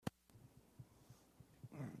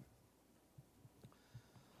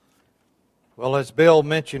Well, as Bill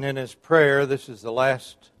mentioned in his prayer, this is the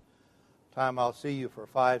last time I'll see you for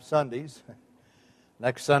 5 Sundays.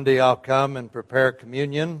 Next Sunday I'll come and prepare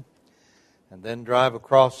communion and then drive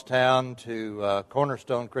across town to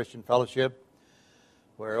Cornerstone Christian Fellowship,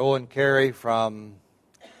 where Owen Carey from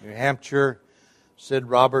New Hampshire, Sid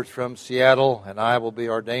Roberts from Seattle, and I will be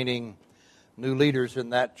ordaining new leaders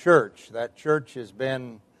in that church. That church has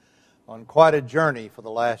been on quite a journey for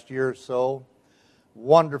the last year or so.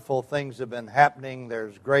 Wonderful things have been happening.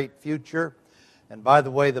 There's great future. And by the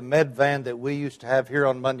way, the med van that we used to have here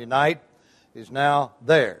on Monday night is now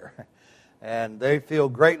there. And they feel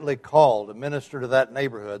greatly called to minister to that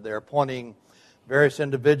neighborhood. They're appointing various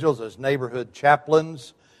individuals as neighborhood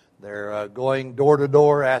chaplains. They're going door to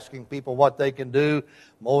door, asking people what they can do,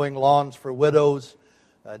 mowing lawns for widows,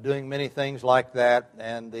 doing many things like that.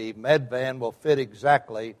 And the med van will fit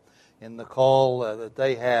exactly in the call that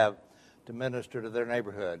they have to minister to their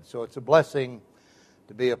neighborhood. So it's a blessing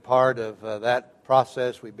to be a part of that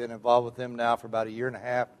process. We've been involved with them now for about 1.5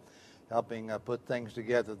 years, helping put things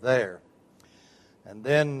together there. And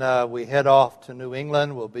then we head off to New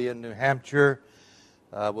England. We'll be in New Hampshire.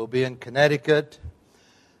 We'll be in Connecticut.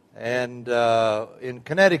 And in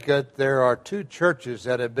Connecticut, there are 2 churches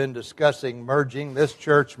that have been discussing merging. This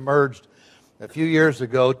church merged a few years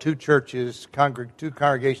ago. 2 churches, 2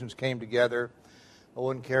 congregations came together.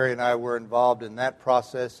 Owen Carey and I were involved in that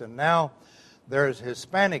process. And now there's a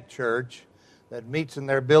Hispanic church that meets in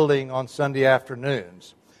their building on Sunday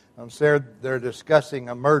afternoons. And so they're discussing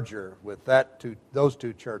a merger with those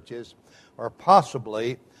 2 churches, or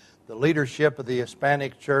possibly the leadership of the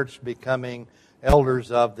Hispanic church becoming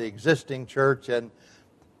elders of the existing church, and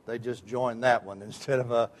they just joined that one instead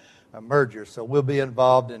of a merger. So we'll be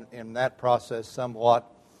involved in that process somewhat.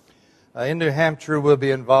 In New Hampshire, we'll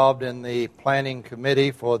be involved in the planning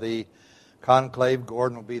committee for the conclave.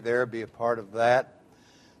 Gordon will be there, be a part of that.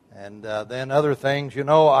 And then other things. You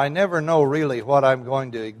know, I never know really what I'm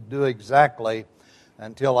going to do exactly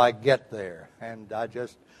until I get there. And I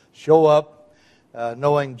just show up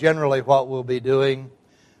knowing generally what we'll be doing.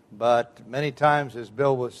 But many times, as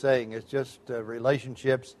Bill was saying, it's just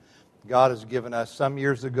relationships God has given us. Some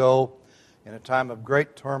years ago, in a time of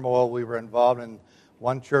great turmoil, we were involved in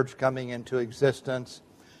one church coming into existence.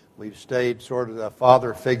 We've stayed sort of the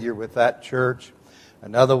father figure with that church.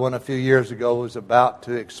 Another one a few years ago was about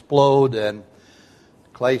to explode, and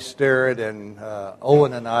Clay Sterrett and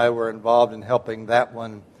Owen and I were involved in helping that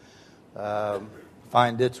one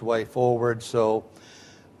find its way forward. So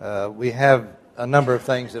we have a number of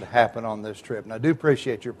things that happen on this trip. And I do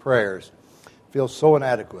appreciate your prayers. I feel so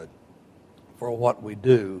inadequate for what we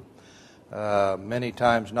do, many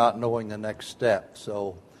times not knowing the next step.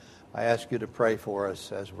 So I ask you to pray for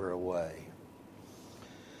us as we're away.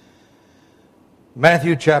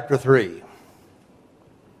 Matthew chapter 3.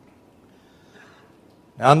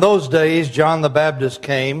 Now in those days, John the Baptist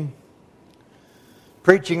came,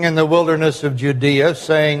 preaching in the wilderness of Judea,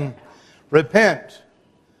 saying, "Repent,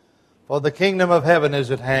 for the kingdom of heaven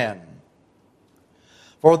is at hand.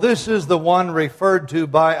 For this is the one referred to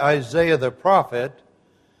by Isaiah the prophet,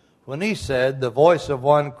 when he said, the voice of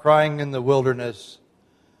one crying in the wilderness,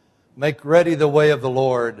 make ready the way of the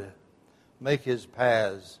Lord, make his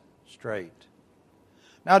paths straight."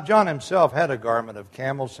 Now John himself had a garment of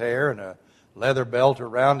camel's hair and a leather belt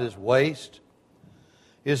around his waist.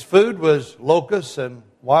 His food was locusts and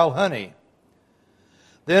wild honey.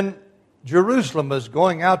 Then Jerusalem was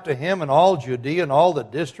going out to him, and all Judea and all the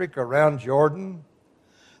district around Jordan.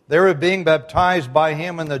 They were being baptized by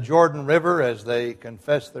him in the Jordan River as they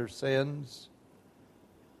confessed their sins.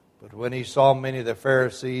 But when he saw many of the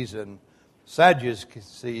Pharisees and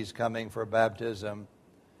Sadducees coming for baptism,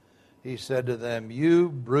 he said to them, "You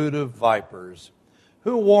brood of vipers,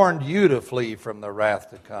 who warned you to flee from the wrath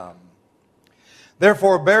to come?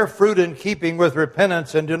 Therefore bear fruit in keeping with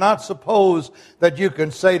repentance, and do not suppose that you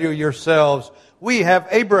can say to yourselves, 'We have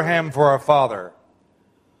Abraham for our father.'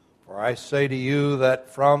 For I say to you that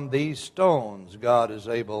from these stones God is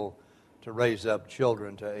able to raise up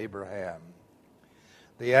children to Abraham.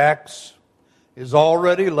 The axe is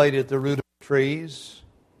already laid at the root of trees.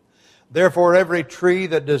 Therefore every tree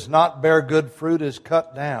that does not bear good fruit is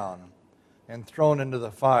cut down and thrown into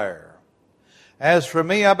the fire. As for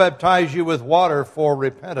me, I baptize you with water for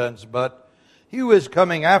repentance, but he who is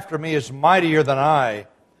coming after me is mightier than I,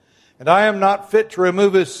 and I am not fit to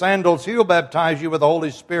remove his sandals. He will baptize you with the Holy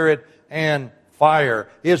Spirit and fire.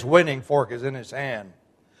 His winnowing fork is in his hand.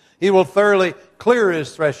 He will thoroughly clear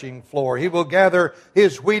his threshing floor. He will gather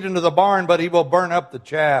his wheat into the barn, but he will burn up the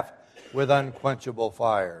chaff with unquenchable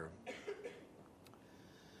fire.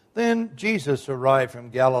 Then Jesus arrived from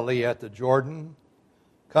Galilee at the Jordan,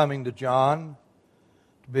 coming to John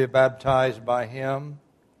to be baptized by him.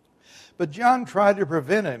 But John tried to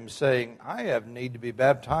prevent him, saying, I have need to be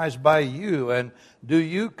baptized by you, and do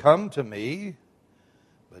you come to me?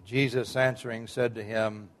 But Jesus answering said to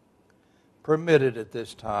him, Permit it at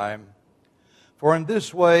this time, for in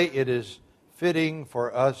this way it is fitting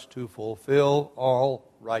for us to fulfill all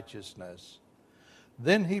righteousness.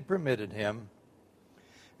 Then he permitted him.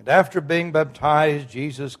 And after being baptized,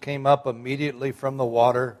 Jesus came up immediately from the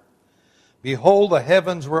water. Behold, the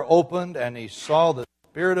heavens were opened, and he saw the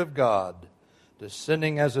Spirit of God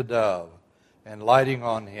descending as a dove and lighting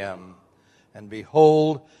on him. And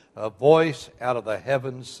behold, a voice out of the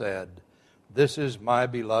heavens said, This is my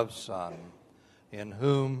beloved Son, in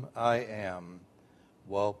whom I am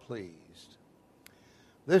well pleased.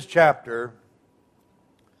 This chapter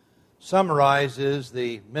summarizes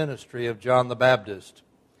the ministry of John the Baptist.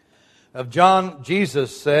 Of John,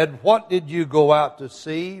 Jesus said, What did you go out to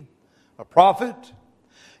see? A prophet?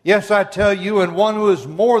 Yes, I tell you, and one who is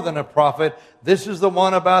more than a prophet. This is the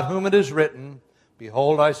one about whom it is written,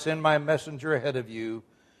 Behold, I send my messenger ahead of you,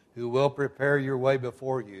 who will prepare your way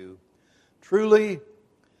before you. Truly,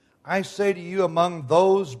 I say to you, among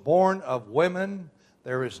those born of women,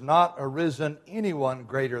 there is not arisen anyone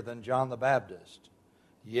greater than John the Baptist.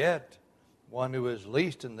 Yet, one who is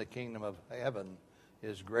least in the kingdom of heaven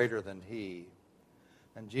is greater than he.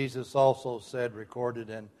 And Jesus also said, recorded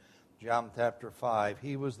in John chapter 5,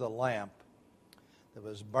 He was the lamp that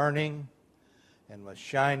was burning and was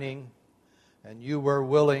shining, and you were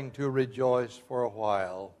willing to rejoice for a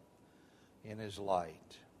while in His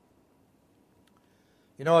light.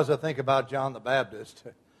 You know, as I think about John the Baptist,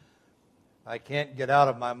 I can't get out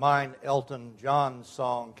of my mind Elton John's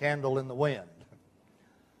song, Candle in the Wind.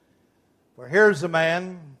 For here's a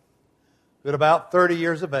man who at about 30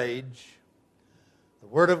 years of age, the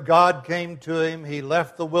Word of God came to him. He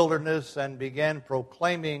left the wilderness and began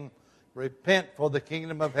proclaiming, Repent, for the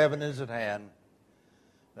kingdom of heaven is at hand.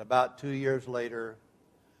 And about 2 years later,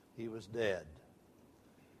 he was dead,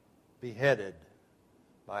 beheaded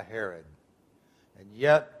by Herod. And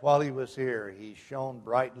yet, while he was here, he shone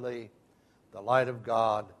brightly. The light of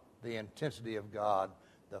God, the intensity of God,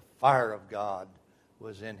 the fire of God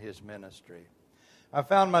was in his ministry. I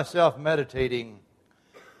found myself meditating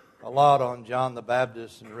a lot on John the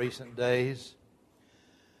Baptist in recent days.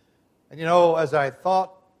 And you know, as I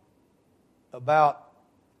thought about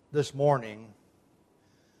this morning,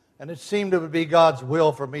 and it seemed it would be God's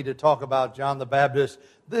will for me to talk about John the Baptist,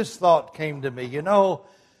 this thought came to me. You know,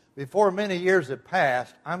 before many years have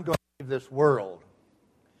passed, I'm going to leave this world.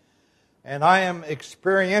 And I am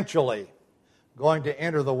experientially going to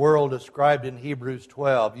enter the world described in Hebrews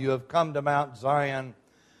 12. You have come to Mount Zion,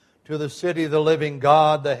 to the city of the living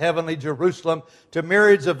God, the heavenly Jerusalem, to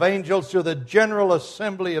myriads of angels, to the general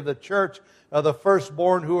assembly of the church of the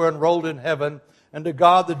firstborn who are enrolled in heaven, and to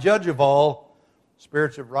God, the judge of all,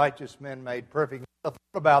 spirits of righteous men made perfect. I thought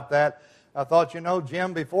about that. I thought, you know,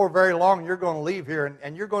 Jim, before very long you're going to leave here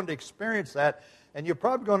and you're going to experience that, and you're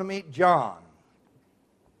probably going to meet John.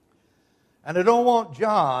 And I don't want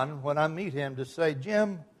John, when I meet him, to say,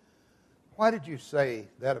 Jim, why did you say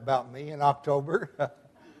that about me in October?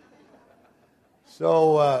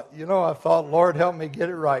 So, you know, I thought, Lord, help me get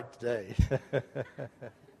it right today.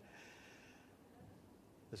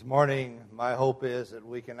 This morning, my hope is that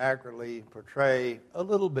we can accurately portray a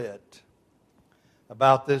little bit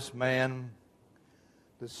about this man,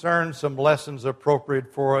 discern some lessons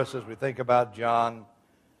appropriate for us as we think about John,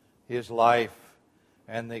 his life,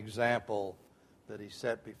 and the example that he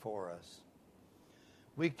set before us.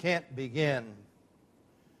 We can't begin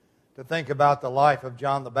to think about the life of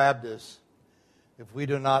John the Baptist if we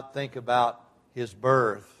do not think about his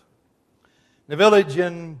birth. In a village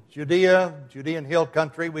in Judean hill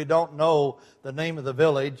country, we don't know the name of the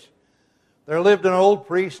village. There lived an old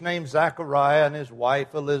priest named Zechariah and his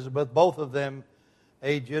wife Elizabeth, both of them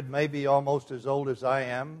aged, maybe almost as old as I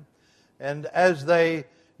am. And as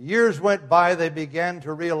years went by, they began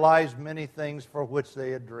to realize many things for which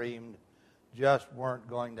they had dreamed just weren't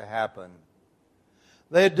going to happen.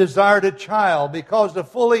 They had desired a child because to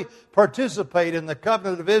fully participate in the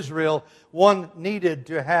covenant of Israel, one needed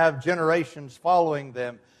to have generations following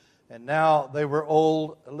them. And now they were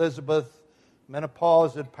old. Elizabeth,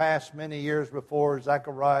 menopause had passed many years before.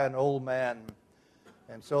 Zechariah, an old man.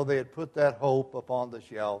 And so they had put that hope upon the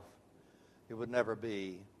shelf. It would never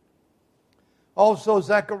be. Also,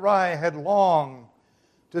 Zechariah had longed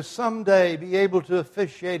to someday be able to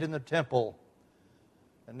officiate in the temple.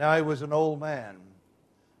 And now he was an old man,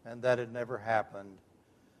 and that had never happened.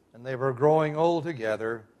 And they were growing old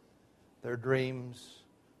together, their dreams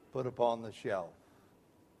put upon the shelf.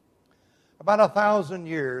 About 1,000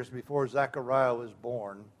 years before Zechariah was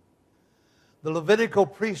born, the Levitical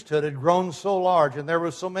priesthood had grown so large and there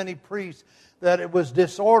were so many priests that it was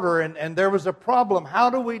disorder and there was a problem. How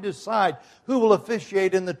do we decide who will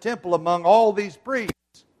officiate in the temple among all these priests?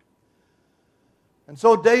 And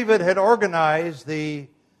so David had organized the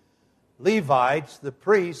Levites, the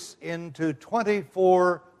priests, into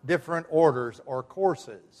 24 different orders or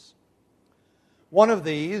courses. One of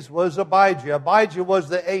these was Abijah. Abijah was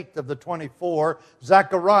the 8th of the 24.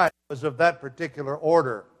 Zechariah was of that particular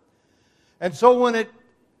order. And so when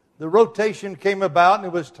the rotation came about and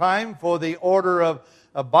it was time for the order of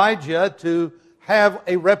Abijah to have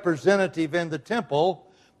a representative in the temple,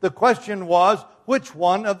 the question was, which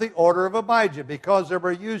one of the order of Abijah? Because there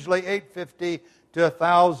were usually 850 to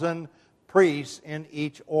 1,000 priests in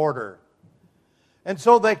each order. And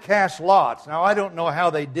so they cast lots. Now, I don't know how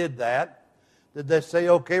they did that. Did they say,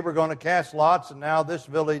 okay, we're going to cast lots, and now this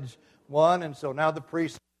village won, and so now the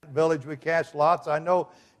priest in that village, we cast lots? I know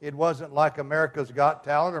it wasn't like America's Got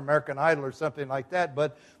Talent or American Idol or something like that,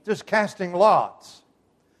 but just casting lots.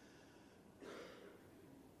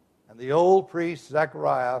 And the old priest,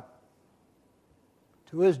 Zechariah,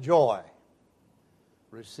 to his joy,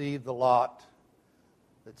 received the lot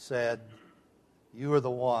that said, you are the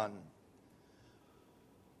one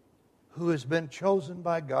who has been chosen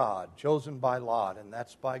by God, chosen by lot, and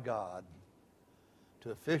that's by God,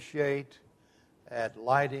 to officiate at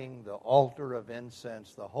lighting the altar of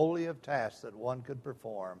incense, the holy of tasks that one could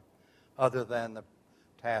perform other than the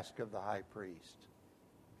task of the high priest.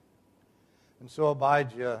 And so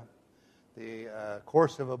Abijah, the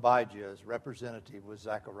course of Abijah's representative was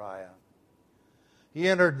Zechariah. He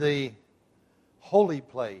entered the holy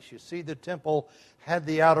place. You see, the temple had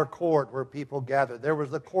the outer court where people gathered. There was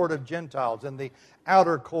the court of Gentiles and the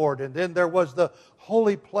outer court. And then there was the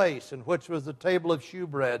holy place, in which was the table of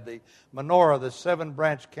shewbread, the menorah, the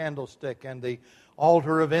 7-branch candlestick, and the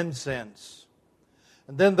altar of incense.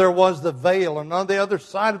 And then there was the veil, and on the other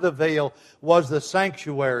side of the veil was the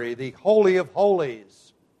sanctuary, the Holy of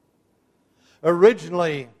Holies.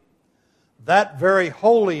 Originally, that very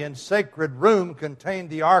holy and sacred room contained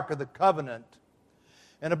the Ark of the Covenant.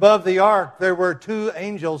 And above the ark, there were 2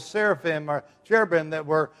 angels, seraphim or cherubim, that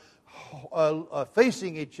were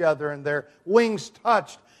facing each other, and their wings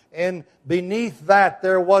touched. And beneath that,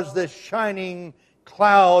 there was this shining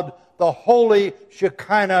cloud, the holy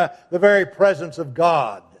Shekinah, the very presence of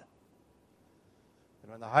God.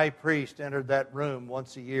 And when the high priest entered that room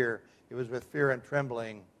once a year, it was with fear and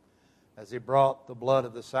trembling, as he brought the blood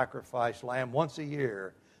of the sacrificed lamb once a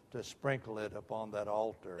year to sprinkle it upon that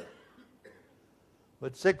altar.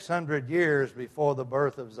 But 600 years before the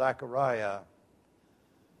birth of Zechariah,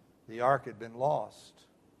 the ark had been lost.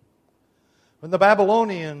 When the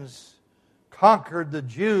Babylonians conquered the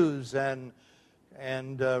Jews and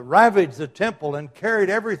ravaged the temple and carried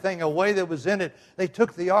everything away that was in it, they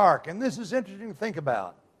took the ark. And this is interesting to think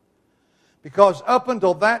about, because up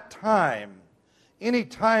until that time, any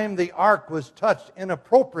time the ark was touched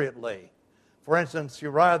inappropriately, for instance,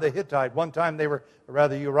 Uriah the Hittite, one time they were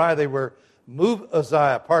they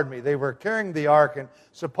were carrying the ark and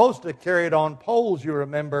supposed to carry it on poles, you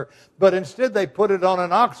remember, but instead they put it on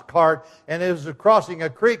an ox cart, and as it was crossing a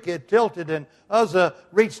creek, it tilted, and Uzzah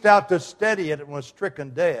reached out to steady it and was stricken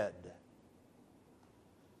dead.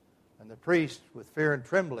 And the priest, with fear and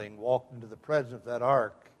trembling, walked into the presence of that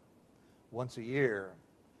ark once a year.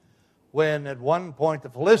 When at one point the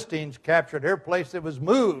Philistines captured every place that was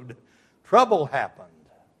moved, trouble happened.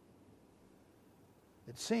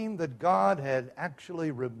 It seemed that God had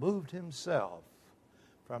actually removed himself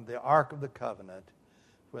from the Ark of the Covenant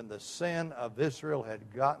when the sin of Israel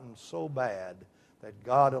had gotten so bad that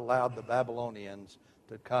God allowed the Babylonians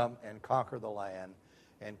to come and conquer the land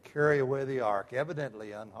and carry away the ark,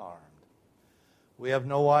 evidently unharmed. We have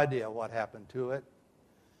no idea what happened to it.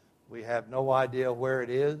 We have no idea where it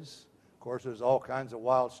is. Of course, there's all kinds of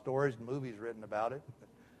wild stories and movies written about it,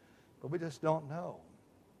 but we just don't know.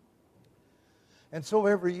 And so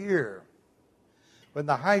every year, when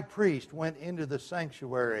the high priest went into the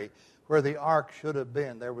sanctuary where the ark should have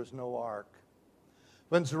been, there was no ark.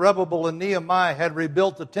 When Zerubbabel and Nehemiah had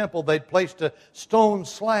rebuilt the temple, they'd placed a stone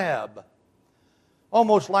slab,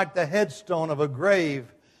 almost like the headstone of a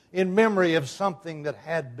grave, in memory of something that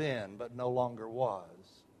had been but no longer was.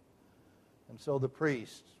 And so the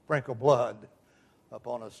priest sprinkled blood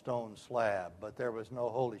upon a stone slab, but there was no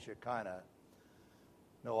holy Shekinah,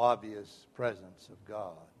 no obvious presence of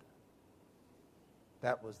God.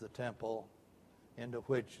 That was the temple into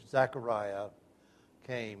which Zechariah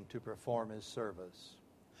came to perform his service.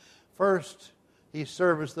 First, he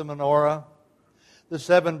serviced the menorah, the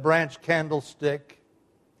 7-branch candlestick,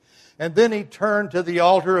 and then he turned to the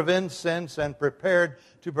altar of incense and prepared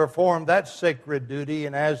to perform that sacred duty.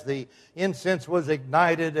 And as the incense was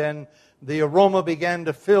ignited and the aroma began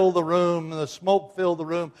to fill the room, the smoke filled the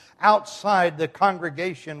room, outside the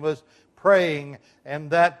congregation was praying, and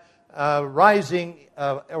that rising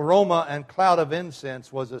aroma and cloud of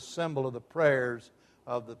incense was a symbol of the prayers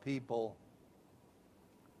of the people.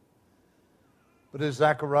 But as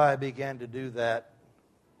Zechariah began to do that,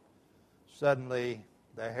 suddenly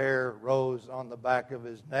the hair rose on the back of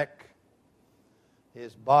his neck.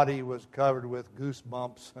 His body was covered with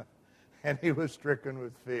goosebumps, and he was stricken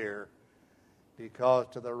with fear, because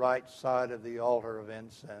to the right side of the altar of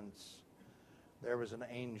incense there was an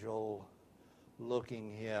angel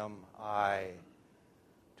looking him eye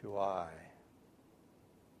to eye.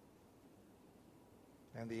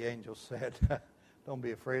 And the angel said, "Don't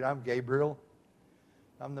be afraid, I'm Gabriel.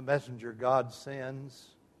 I'm the messenger God sends.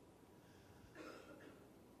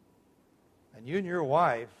 And you and your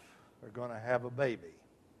wife are going to have a baby."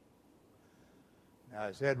 Now,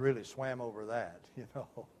 his head really swam over that, you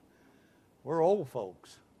know. We're old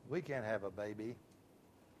folks. We can't have a baby.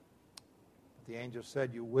 The angel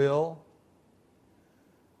said, "You will.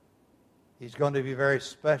 He's going to be very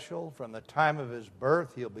special. From the time of his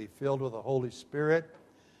birth, he'll be filled with the Holy Spirit.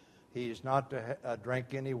 He's not to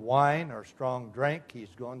drink any wine or strong drink.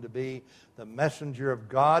 He's going to be the messenger of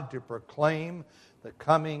God to proclaim the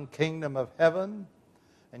coming kingdom of heaven,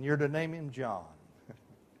 and you're to name him John."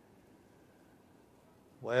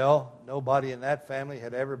 Well, nobody in that family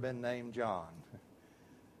had ever been named John.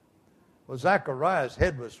 Well, Zechariah's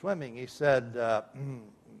head was swimming. He said,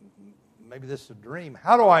 maybe this is a dream.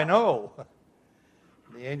 How do I know?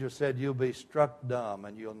 The angel said, "You'll be struck dumb,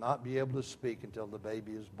 and you'll not be able to speak until the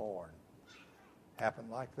baby is born."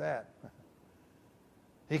 Happened like that.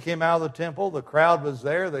 He came out of the temple. The crowd was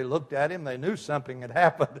there. They looked at him. They knew something had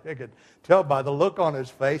happened. They could tell by the look on his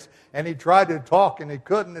face. And he tried to talk, and he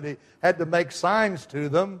couldn't, and he had to make signs to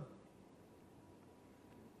them.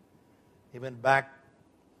 He went back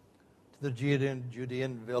to the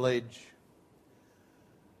Judean village.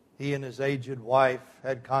 He and his aged wife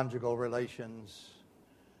had conjugal relations.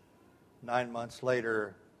 9 months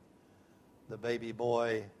later, the baby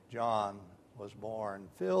boy, John, was born,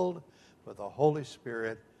 filled with the Holy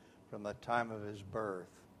Spirit from the time of his birth.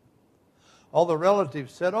 All the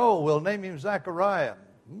relatives said, "Oh, we'll name him Zechariah."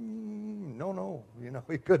 No,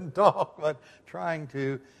 he couldn't talk, but trying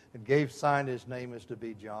to, and gave sign his name is to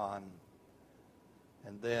be John.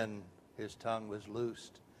 And then his tongue was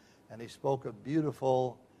loosed, and he spoke a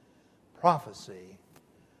beautiful prophecy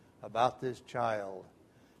about this child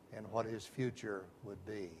and what his future would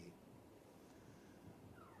be.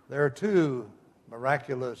 There are 2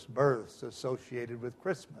 miraculous births associated with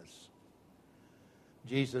Christmas.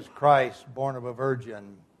 Jesus Christ, born of a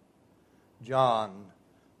virgin. John,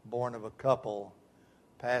 born of a couple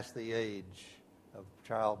past the age of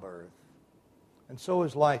childbirth. And so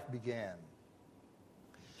his life began.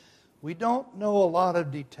 We don't know a lot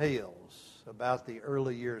of details about the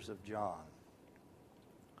early years of John.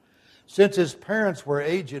 Since his parents were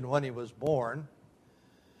aged when he was born,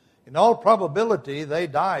 in all probability they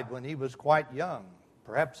died when he was quite young,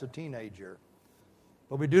 perhaps a teenager.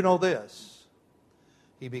 But we do know this: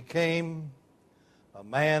 he became a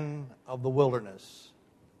man of the wilderness.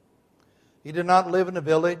 He did not live in a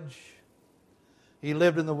village. He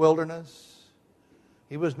lived in the wilderness.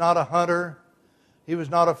 He was not a hunter. He was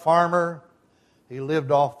not a farmer. He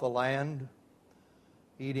lived off the land,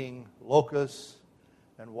 eating locusts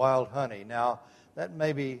and wild honey. Now, that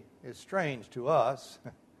maybe is strange to us.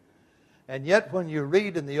 And yet, when you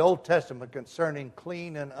read in the Old Testament concerning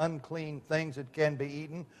clean and unclean things that can be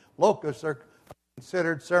eaten, locusts are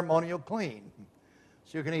considered ceremonial clean.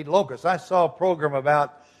 So you can eat locusts. I saw a program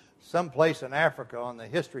about some place in Africa on the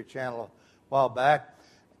History Channel a while back.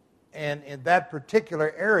 And in that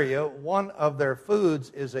particular area, one of their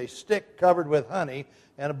foods is a stick covered with honey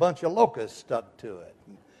and a bunch of locusts stuck to it.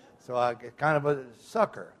 So I get kind of a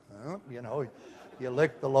sucker. You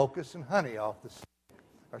lick the locusts and honey off the stick,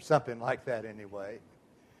 or something like that anyway.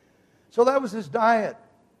 So that was his diet.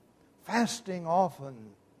 Fasting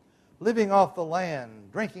often, living off the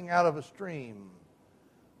land, drinking out of a stream,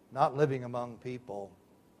 not living among people.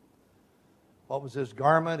 What was his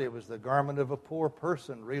garment? It was the garment of a poor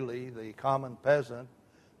person, really, the common peasant,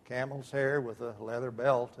 camel's hair with a leather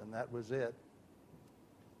belt, and that was it.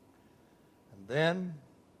 And then,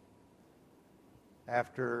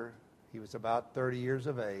 after he was about 30 years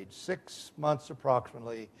of age, 6 months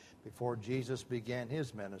approximately before Jesus began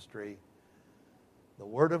his ministry, the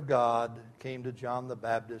Word of God came to John the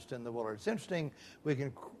Baptist in the wilderness. It's interesting, we can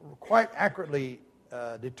quite accurately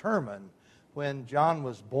determine when John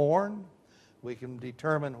was born. We can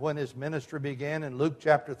determine when his ministry began. In Luke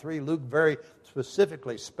chapter 3, Luke very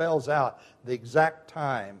specifically spells out the exact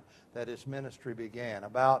time that his ministry began,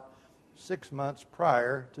 about 6 months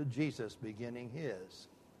prior to Jesus beginning his.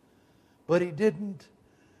 But he didn't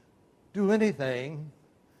do anything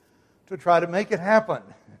to try to make it happen.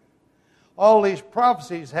 All these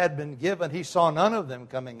prophecies had been given. He saw none of them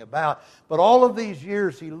coming about. But all of these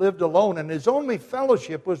years he lived alone, and his only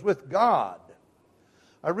fellowship was with God.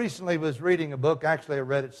 I recently was reading a book, actually I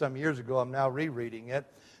read it some years ago, I'm now rereading it,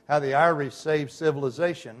 How the Irish Saved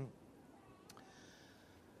Civilization.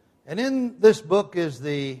 And in this book is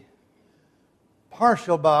the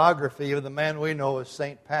partial biography of the man we know as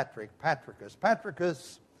St. Patricus.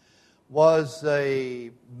 Patricus was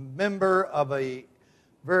a member of a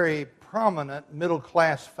very prominent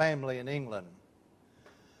middle-class family in England.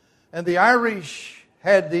 And the Irish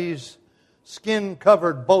had these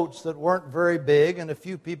skin-covered boats that weren't very big, and a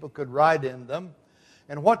few people could ride in them.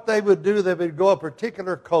 And what they would do, they would go a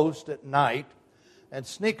particular coast at night and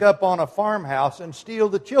sneak up on a farmhouse and steal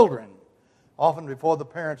the children, often before the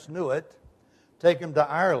parents knew it, take them to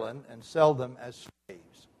Ireland and sell them as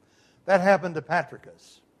slaves. That happened to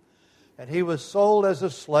Patricus. And he was sold as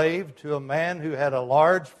a slave to a man who had a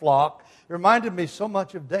large flock. It reminded me so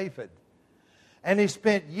much of David. And he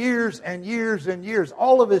spent years and years and years,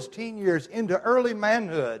 all of his teen years, into early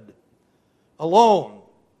manhood, alone,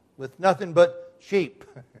 with nothing but sheep.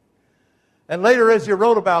 And later, as he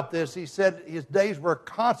wrote about this, he said his days were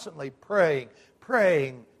constantly praying,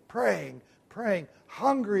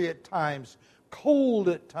 hungry at times, cold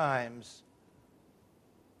at times,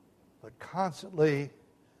 but constantly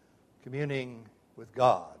communing with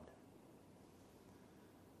God.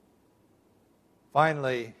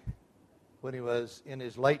 Finally, when he was in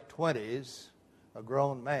his late 20s, a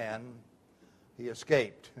grown man, he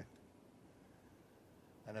escaped.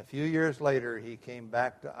 And a few years later, he came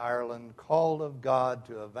back to Ireland, called of God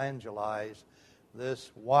to evangelize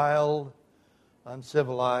this wild,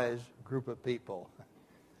 uncivilized group of people.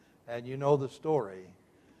 And you know the story,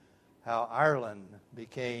 how Ireland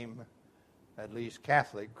became at least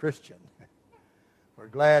Catholic Christian. We're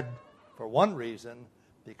glad for one reason,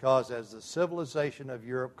 because as the civilization of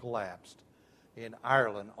Europe collapsed, in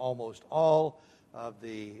Ireland, almost all of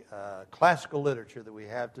the classical literature that we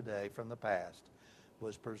have today from the past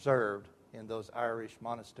was preserved in those Irish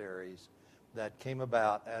monasteries that came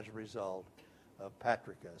about as a result of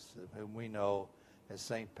Patricus, whom we know as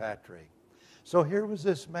St. Patrick. So here was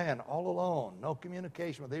this man all alone, no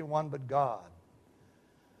communication with anyone but God.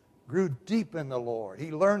 Grew deep in the Lord.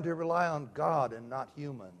 He learned to rely on God and not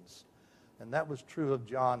humans. And that was true of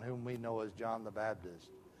John, whom we know as John the Baptist.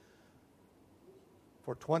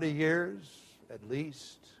 For 20 years, at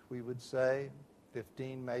least, we would say,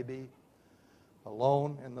 15 maybe,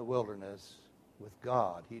 alone in the wilderness with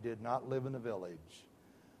God. He did not live in a village.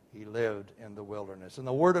 He lived in the wilderness. And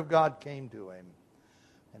the Word of God came to him.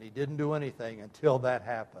 And he didn't do anything until that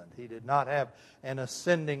happened. He did not have an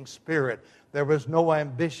ascending spirit. There was no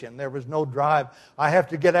ambition. There was no drive. I have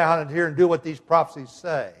to get out here and do what these prophecies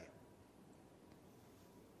say.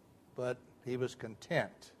 But he was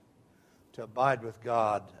content to abide with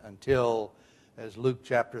God until, as Luke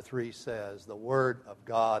chapter 3 says, the Word of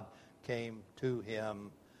God came to him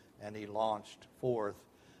and he launched forth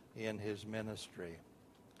in his ministry.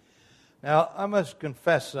 Now, I must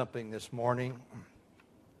confess something this morning.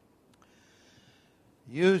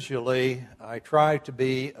 Usually, I try to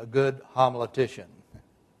be a good homiletician.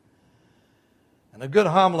 And a good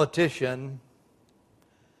homiletician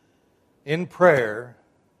in prayer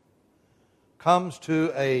comes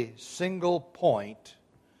to a single point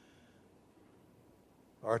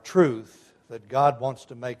or truth that God wants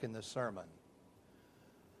to make in the sermon.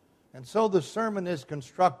 And so the sermon is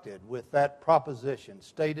constructed with that proposition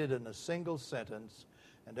stated in a single sentence,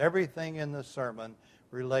 and everything in the sermon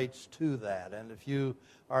relates to that. And if you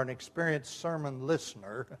are an experienced sermon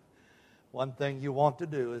listener, one thing you want to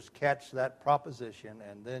do is catch that proposition,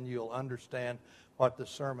 and then you'll understand what the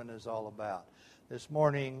sermon is all about. This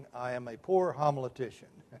morning, I am a poor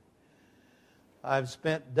homiletician. I've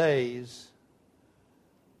spent days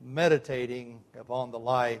meditating upon the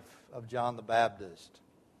life of John the Baptist.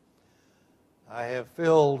 I have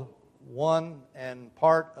filled one and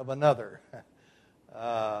part of another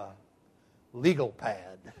legal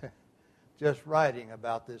pad just writing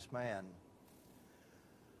about this man.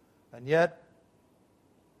 And yet,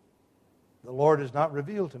 the Lord has not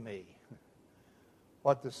revealed to me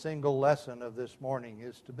what the single lesson of this morning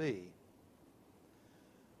is to be.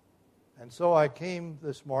 And so I came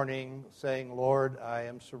this morning saying, Lord, I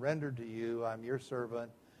am surrendered to you. I'm your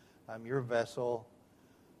servant. I'm your vessel.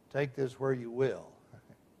 Take this where you will.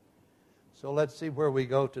 So let's see where we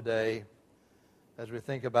go today as we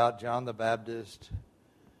think about John the Baptist,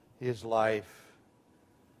 his life,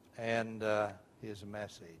 and his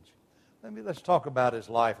message. Let's talk about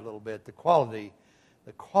his life a little bit, the quality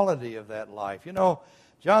of that life. You know,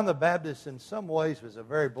 John the Baptist in some ways was a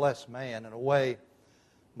very blessed man. In a way,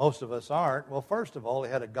 most of us aren't. Well, first of all, he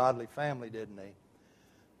had a godly family, didn't he?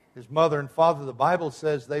 His mother and father, the Bible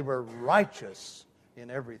says they were righteous in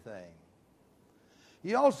everything.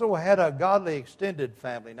 He also had a godly extended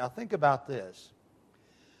family. Now think about this.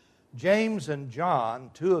 James and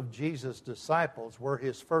John, two of Jesus' disciples, were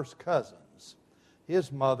his first cousins.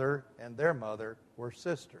 His mother and their mother were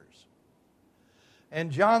sisters. And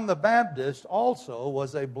John the Baptist also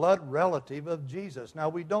was a blood relative of Jesus. Now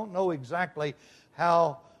we don't know exactly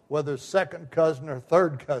whether second cousin or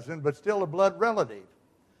third cousin, but still a blood relative.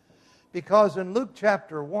 Because in Luke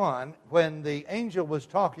chapter 1, when the angel was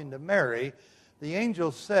talking to Mary, the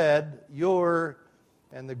angel said,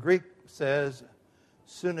 and the Greek says,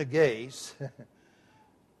 Sunagase,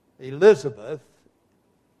 Elizabeth,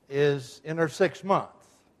 is in her 6th month.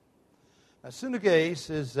 Now,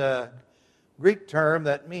 Sunagase is a Greek term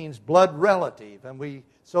that means blood relative,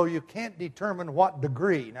 so you can't determine what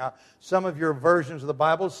degree. Now, some of your versions of the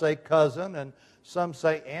Bible say cousin, and some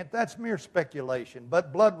say aunt. That's mere speculation,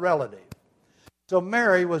 but blood relative. So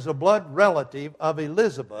Mary was a blood relative of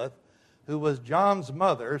Elizabeth, who was John's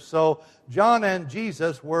mother. So John and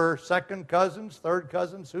Jesus were second cousins, third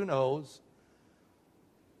cousins, who knows?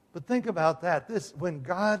 But think about that. When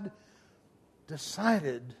God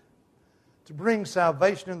decided to bring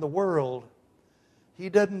salvation in the world, He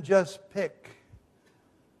didn't just pick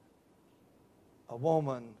a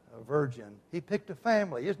woman, a virgin. He picked a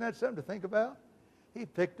family. Isn't that something to think about? He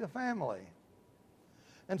picked a family.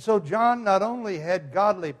 And so John not only had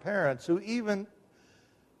godly parents who, even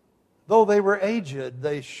though they were aged,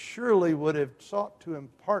 they surely would have sought to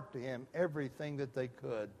impart to him everything that they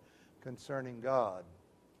could concerning God.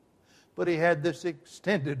 But he had this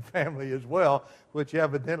extended family as well, which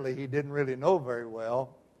evidently he didn't really know very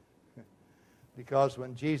well. Because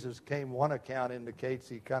when Jesus came, one account indicates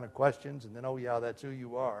he kind of questions, and then, oh yeah, that's who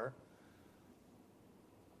you are.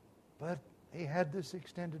 But he had this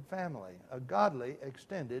extended family, a godly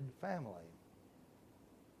extended family.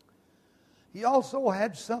 He also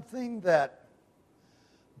had something that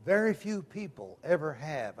very few people ever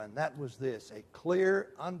have, and that was this, a clear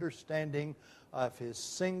understanding of his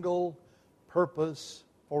single purpose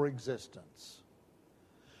for existence.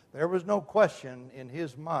 There was no question in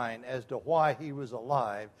his mind as to why he was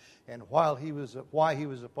alive and why he was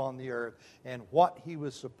upon the earth and what he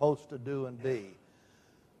was supposed to do and be.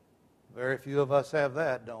 Very few of us have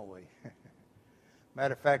that, don't we?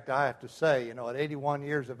 Matter of fact, I have to say, at 81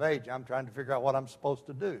 years of age, I'm trying to figure out what I'm supposed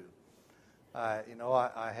to do. I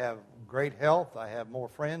have great health. I have more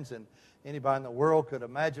friends than anybody in the world could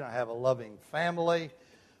imagine. I have a loving family.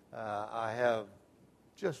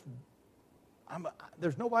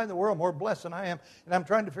 There's nobody in the world more blessed than I am, and I'm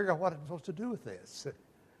trying to figure out what I'm supposed to do with this.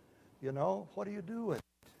 What do you do with it?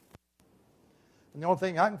 And the only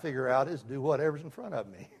thing I can figure out is do whatever's in front of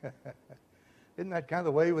me. Isn't that kind of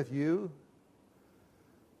the way with you?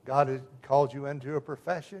 God has called you into a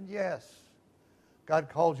profession? Yes. God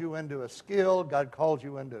calls you into a skill. God calls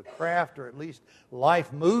you into a craft, or at least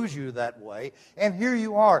life moves you that way. And here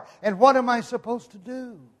you are. And what am I supposed to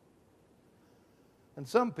do? And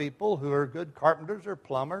some people who are good carpenters or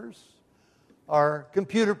plumbers or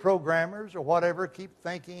computer programmers or whatever keep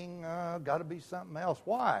thinking, got to be something else.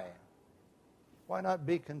 Why? Why not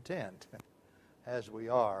be content as we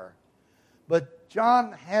are? But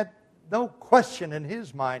John had no question in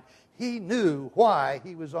his mind. He knew why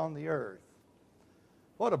he was on the earth.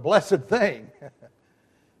 What a blessed thing.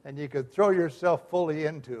 And you could throw yourself fully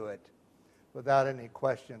into it without any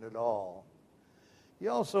question at all. He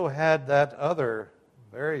also had that other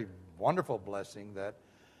very wonderful blessing that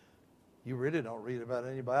you really don't read about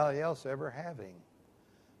anybody else ever having.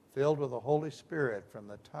 Filled with the Holy Spirit from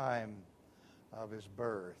the time of his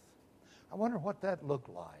birth. I wonder what that looked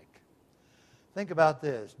like. Think about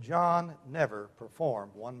this. John never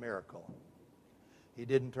performed one miracle. He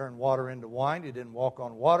didn't turn water into wine. He didn't walk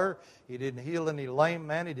on water. He didn't heal any lame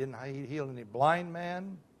man. He didn't heal any blind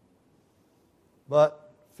man.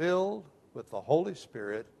 But filled with the Holy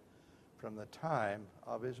Spirit from the time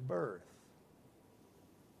of his birth.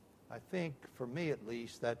 I think, for me at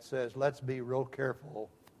least, that says let's be real careful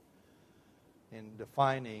in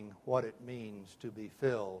defining what it means to be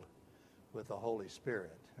filled with the Holy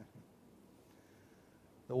Spirit.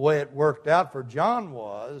 the way it worked out for John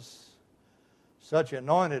was such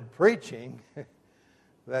anointed preaching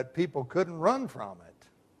that people couldn't run from it.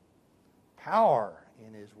 Power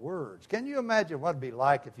in his words. Can you imagine what it'd be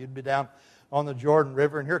like if you'd be down on the Jordan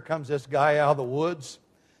River and here comes this guy out of the woods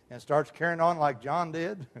and starts carrying on like John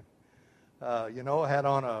did? Had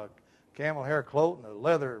on a camel hair cloak and a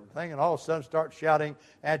leather thing, and all of a sudden start shouting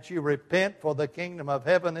at you, "Repent, for the kingdom of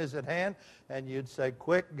heaven is at hand." And you'd say,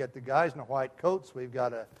 "Quick, get the guys in the white coats. We've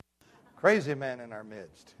got a crazy man in our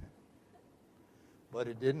midst." But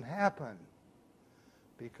it didn't happen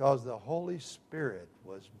because the Holy Spirit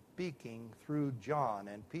was speaking through John,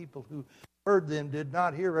 and people who heard them did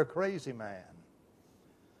not hear a crazy man,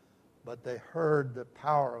 but they heard the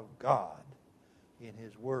power of God in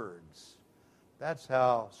his words. That's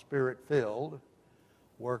how Spirit-filled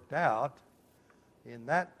worked out in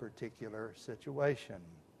that particular situation.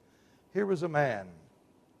 Here was a man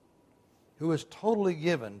who was totally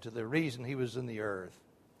given to the reason he was in the earth,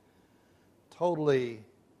 totally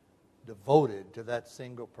devoted to that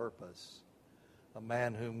single purpose, a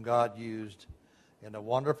man whom God used in a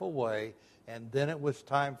wonderful way, and then it was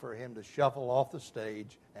time for him to shuffle off the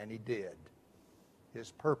stage, and he did. His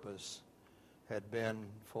purpose had been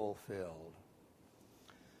fulfilled.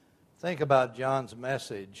 Think about John's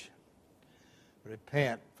message.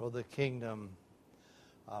 Repent, for the kingdom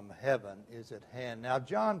of heaven is at hand. Now,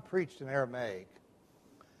 John preached in Aramaic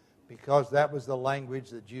because that was the language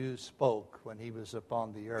the Jews spoke when he was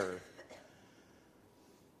upon the earth.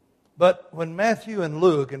 But when Matthew and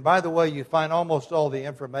Luke, and by the way, you find almost all the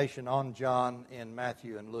information on John in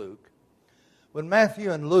Matthew and Luke. When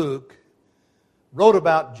Matthew and Luke wrote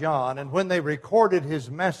about John, and when they recorded his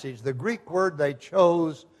message, the Greek word they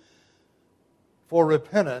chose for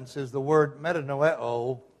repentance is the word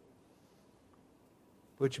metanoeo,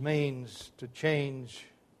 which means to change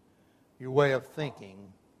your way of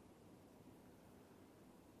thinking.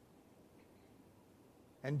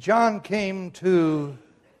 And John came to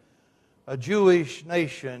a Jewish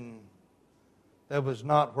nation that was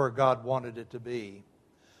not where God wanted it to be.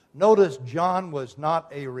 Notice John was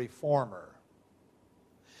not a reformer.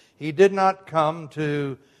 He did not come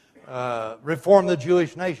to reform the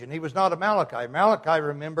Jewish nation. He was not a Malachi. Malachi,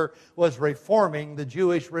 remember, was reforming the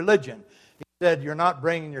Jewish religion. He said, you're not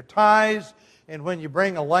bringing your tithes, and when you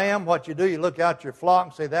bring a lamb, what you do, you look out your flock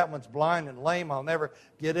and say, that one's blind and lame. I'll never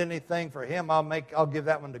get anything for him. I'll give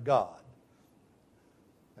that one to God.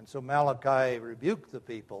 And so Malachi rebuked the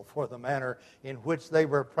people for the manner in which they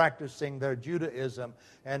were practicing their Judaism,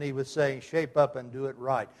 and he was saying, shape up and do it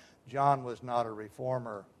right. John was not a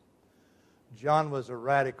reformer. John was a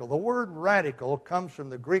radical. The word radical comes from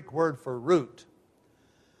the Greek word for root.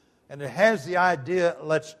 And it has the idea,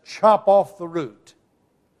 let's chop off the root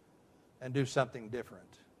and do something different.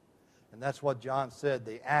 And that's what John said.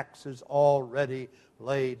 The axe is already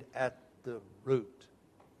laid at the root.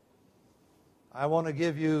 I want to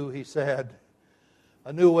give you, he said,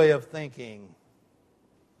 a new way of thinking.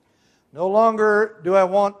 No longer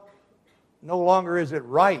is it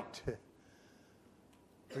right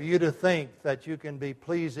for you to think that you can be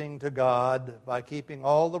pleasing to God by keeping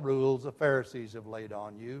all the rules the Pharisees have laid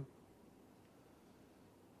on you.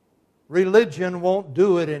 Religion won't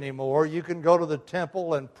do it anymore. You can go to the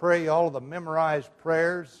temple and pray all the memorized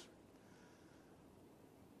prayers.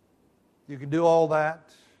 You can do all that.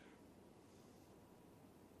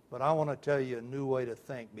 But I want to tell you a new way to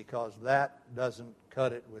think, because that doesn't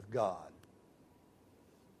cut it with God.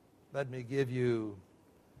 Let me give you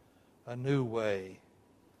a new way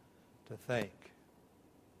to think.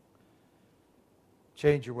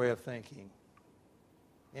 Change your way of thinking.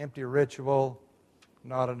 Empty ritual,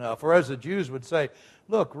 not enough. Or as the Jews would say,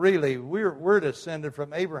 look, really, we're descended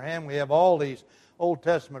from Abraham. We have all these Old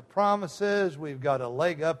Testament promises. We've got a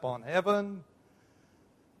leg up on heaven.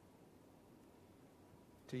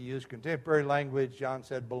 To use contemporary language, John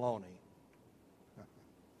said baloney.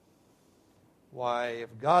 Why, if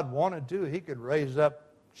God wanted to, he could raise up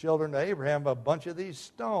children to Abraham a bunch of these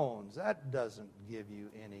stones. That doesn't give you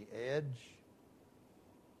any edge.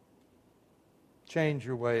 Change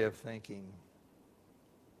your way of thinking.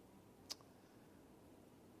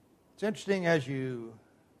 It's interesting as you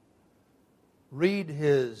read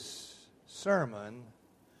his sermon,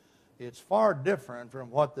 it's far different from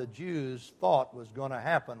what the Jews thought was going to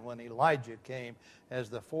happen when Elijah came as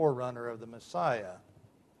the forerunner of the Messiah.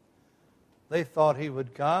 They thought he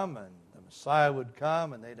would come and the Messiah would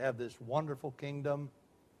come and they'd have this wonderful kingdom.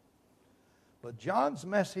 But John's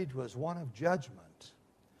message was one of judgment.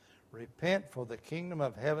 Repent, for the kingdom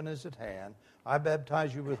of heaven is at hand. I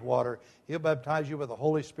baptize you with water. He'll baptize you with the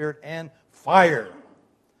Holy Spirit and fire.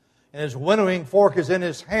 and his winnowing fork is in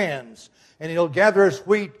his hands, and he'll gather his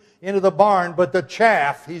wheat into the barn, but the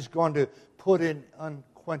chaff he's going to put in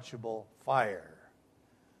unquenchable fire.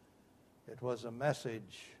 It was a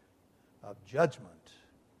message of judgment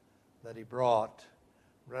that he brought,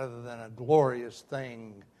 rather than a glorious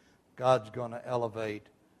thing God's going to elevate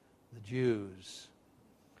the Jews.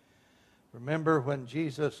 Remember when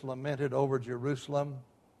Jesus lamented over Jerusalem?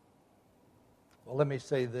 Well, let me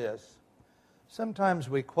say this. Sometimes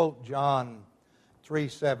we quote John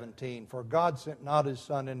 3:17, "For God sent not his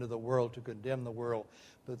Son into the world to condemn the world,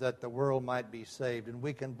 but that the world might be saved." And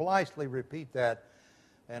we can blithely repeat that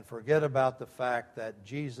and forget about the fact that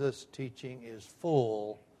Jesus' teaching is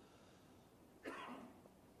full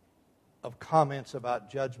of comments about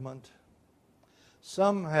judgment.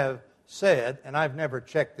 Some have said, and I've never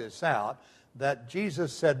checked this out, that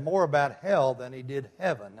Jesus said more about hell than he did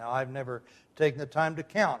heaven. Now, I've never taken the time to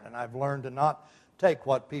count, and I've learned to not take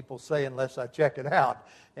what people say unless I check it out.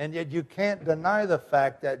 And yet you can't deny the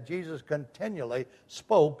fact that Jesus continually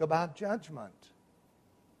spoke about judgment.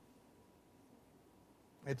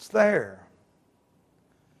 It's there.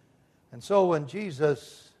 And so when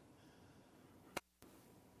Jesus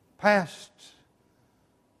passed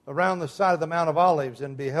around the side of the Mount of Olives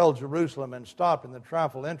and beheld Jerusalem and stopped in the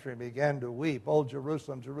triumphal entry and began to weep, "O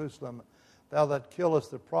Jerusalem, Jerusalem, thou that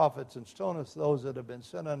killest the prophets and stonest those that have been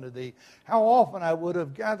sent unto thee, how often I would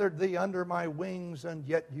have gathered thee under my wings, and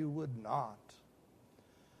yet you would not.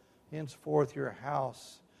 Henceforth your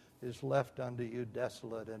house is left unto you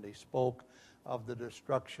desolate." And he spoke of the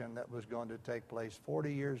destruction that was going to take place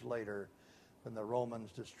 40 years later when the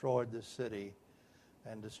Romans destroyed the city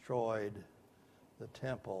and destroyed the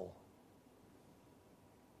temple.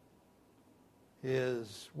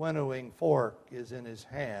 His winnowing fork is in his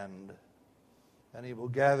hand, and he will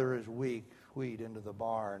gather his wheat into the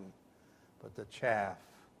barn, but the chaff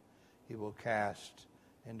he will cast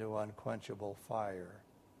into unquenchable fire.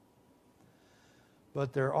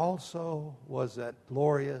 But there also was that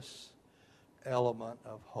glorious element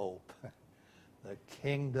of hope. The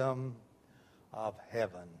kingdom of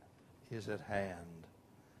heaven is at hand.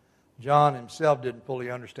 John himself didn't fully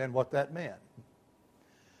understand what that meant.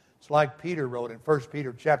 It's like Peter wrote in 1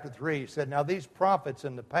 Peter chapter 3. He said, "Now these prophets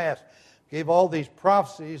in the past gave all these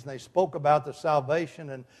prophecies, and they spoke about the salvation,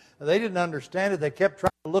 and they didn't understand it. They kept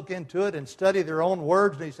trying to look into it and study their own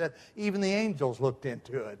words." And he said, even the angels looked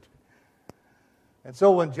into it. And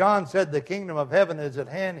so when John said the kingdom of heaven is at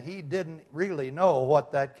hand, he didn't really know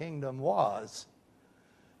what that kingdom was.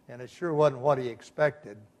 And it sure wasn't what he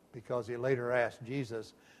expected, because he later asked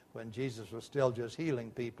Jesus, when Jesus was still just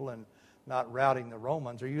healing people and not routing the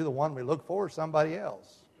Romans, "Are you the one we look for, or somebody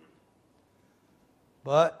else?"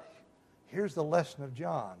 But here's the lesson of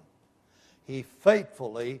John. He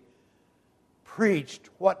faithfully preached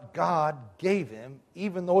what God gave him,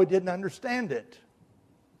 even though he didn't understand it.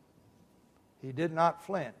 He did not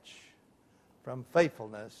flinch from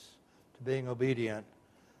faithfulness to being obedient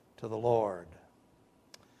to the Lord.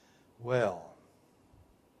 Well,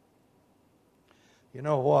 you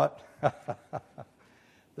know what?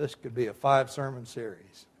 This could be a 5-sermon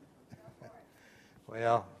series.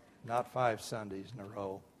 Well, not 5 Sundays in a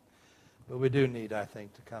row. But we do need, I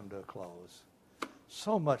think, to come to a close.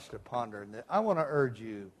 So much to ponder. And I want to urge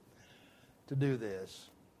you to do this.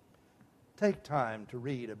 Take time to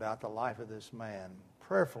read about the life of this man.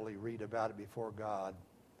 Prayerfully read about it before God.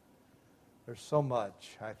 There's so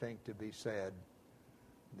much, I think, to be said.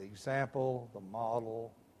 The example, the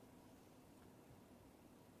model,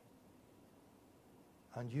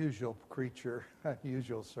 unusual creature,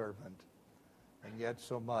 unusual servant, and yet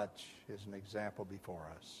so much is an example before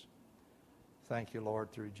us. Thank you,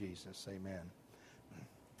 Lord, through Jesus. Amen.